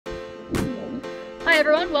Hi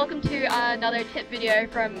everyone, welcome to another tip video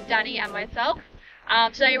from Danny and myself.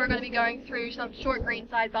 Today we're going to be going through some short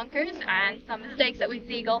greenside bunkers and some mistakes that we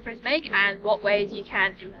see golfers make and what ways you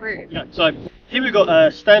can improve. Yeah, so here we've got a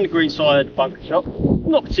standard greenside bunker shot.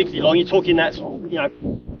 Not particularly long, you're talking that's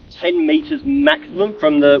 10 metres maximum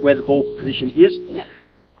from where the ball position is. Yeah.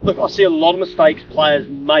 Look, I see a lot of mistakes players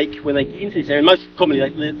make when they get into this area, and most commonly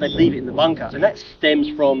they leave it in the bunker, and that stems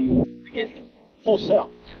from, again, poor setup.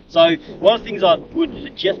 So one of the things I would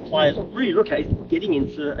suggest players really look at is getting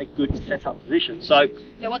into a good setup position. So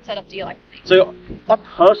yeah, what setup do you like? So I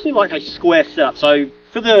personally like a square setup. So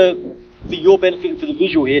for your benefit and for the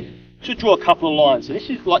visual here, to draw a couple of lines. So this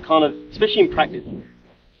is like kind of, especially in practice,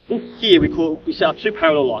 this here we set up two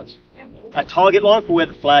parallel lines. A target line for where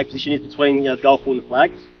the flag position is between the golf ball and the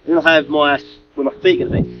flag. Then I'll have where my feet are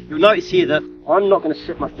going to be. You'll notice here that I'm not going to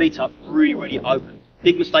set my feet up really open.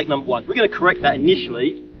 Big mistake number one. We're going to correct that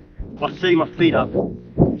initially by setting my feet up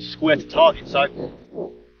square to target. So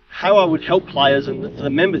how I would help players, and the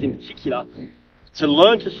members in particular, to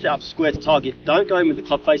learn to set up square to target, don't go in with the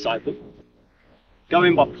club face open. Go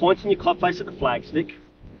in by pointing your club face at the flag stick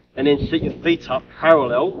and then set your feet up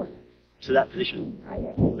parallel to that position.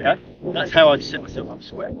 Okay? That's how I'd set myself up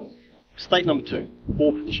square. Mistake number two,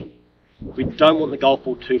 ball position. We don't want the golf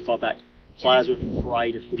ball too far back. Players are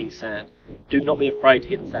afraid of hitting sand. Do not be afraid to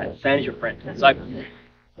hit the sand. Sand is your friend. So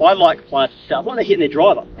I like players to set up when they're hitting their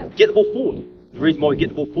driver. Get the ball forward. The reason why we get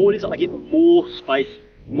the ball forward is I get more space,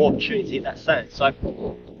 more opportunity to hit that sand. So not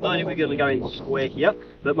only are we going to go in square here,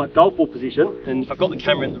 but my golf ball position, and if I've got the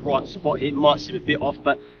camera in the right spot here, it might seem a bit off,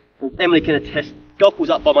 but Emily can attest, golf ball's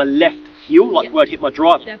up by my left heel, like where I'd hit my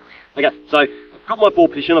driver. Yeah. Okay, so I've got my ball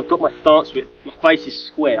position, I've got my stance width, my face is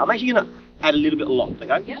square. I'm actually going to add a little bit of loft,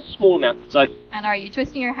 okay? Yeah. Small amount. So. And are you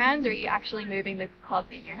twisting your hands or are you actually moving the club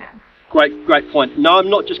in your hand? Great point. No, I'm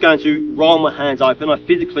not just going to roll my hands open. I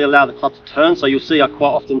physically allow the club to turn, so you'll see I quite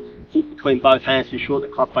often hit between both hands to ensure the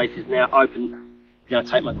club face is now open.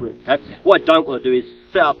 Take my grip. Okay. What I don't want to do is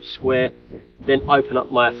set up square, then open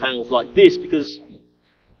up my hands like this, because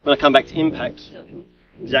when I come back to impact,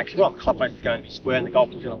 exactly right, the club face is going to be square and the golf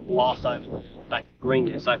is going to blast over the back green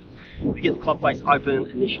there. So we get the club face open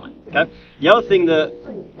initially. Okay. The other thing that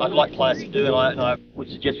I'd like players to do, and I would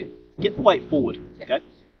suggest, get the weight forward. Okay.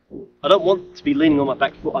 I don't want to be leaning on my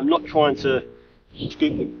back foot. I'm not trying to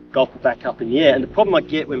scoop the golf ball back up in the air. And the problem I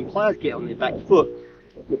get when players get on their back foot,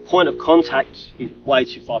 the point of contact is way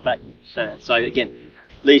too far back in the sand. So again,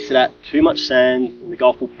 leads to that too much sand, and the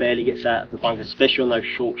golf ball barely gets out of the bunker, especially on those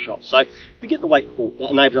short shots. So if we get the weight forward,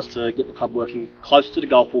 that enables us to get the club working close to the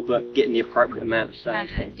golf ball, but getting the appropriate amount of sand.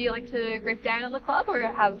 And do you like to grip down on the club or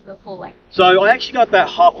have the full length? So I actually go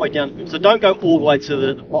about halfway down the grip, so don't go all the way to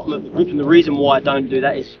the bottom of the grip, and the reason why I don't do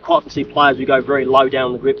that is quite often see players who go very low down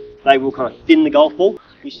on the grip, they will kind of thin the golf ball.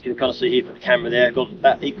 You can kind of see here from the camera there, I've got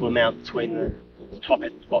about equal amount between the top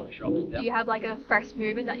end and the bottom shot. Yeah. Do you have like a first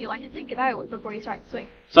movement that you like to think about before you start to swing?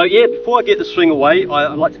 So yeah, before I get the swing away,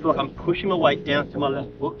 I like to feel like I'm pushing my weight down to my left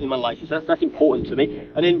foot in my laces. That's important to me.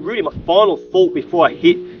 And then really my final thought before I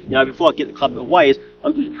hit, before I get the club away is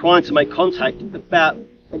I'm just trying to make contact about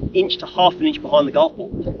an inch to half an inch behind the golf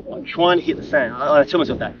ball. I'm trying to hit the sand. I tell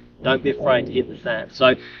myself that. Don't be afraid to hit the sand. So,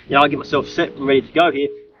 I get myself set and ready to go here.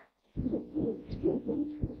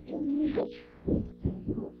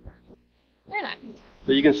 Very nice.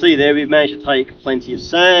 So you can see there we've managed to take plenty of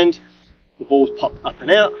sand, the ball's popped up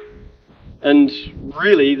and out, and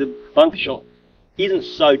really the bunker shot isn't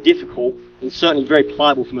so difficult and certainly very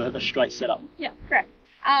pliable from a straight setup. Yeah, correct.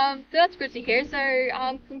 So that's good to hear.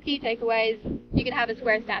 So some key takeaways, you can have a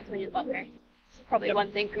square stance when you're in the bunker. It's probably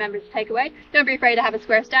one thing for members to take away. Don't be afraid to have a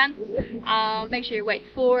square stance. Make sure your weight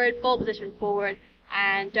forward, ball position forward,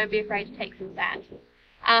 and don't be afraid to take some sand.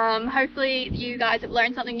 Hopefully you guys have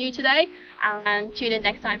learned something new today, and tune in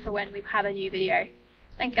next time for when we have a new video.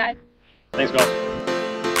 Thanks guys. Thanks guys.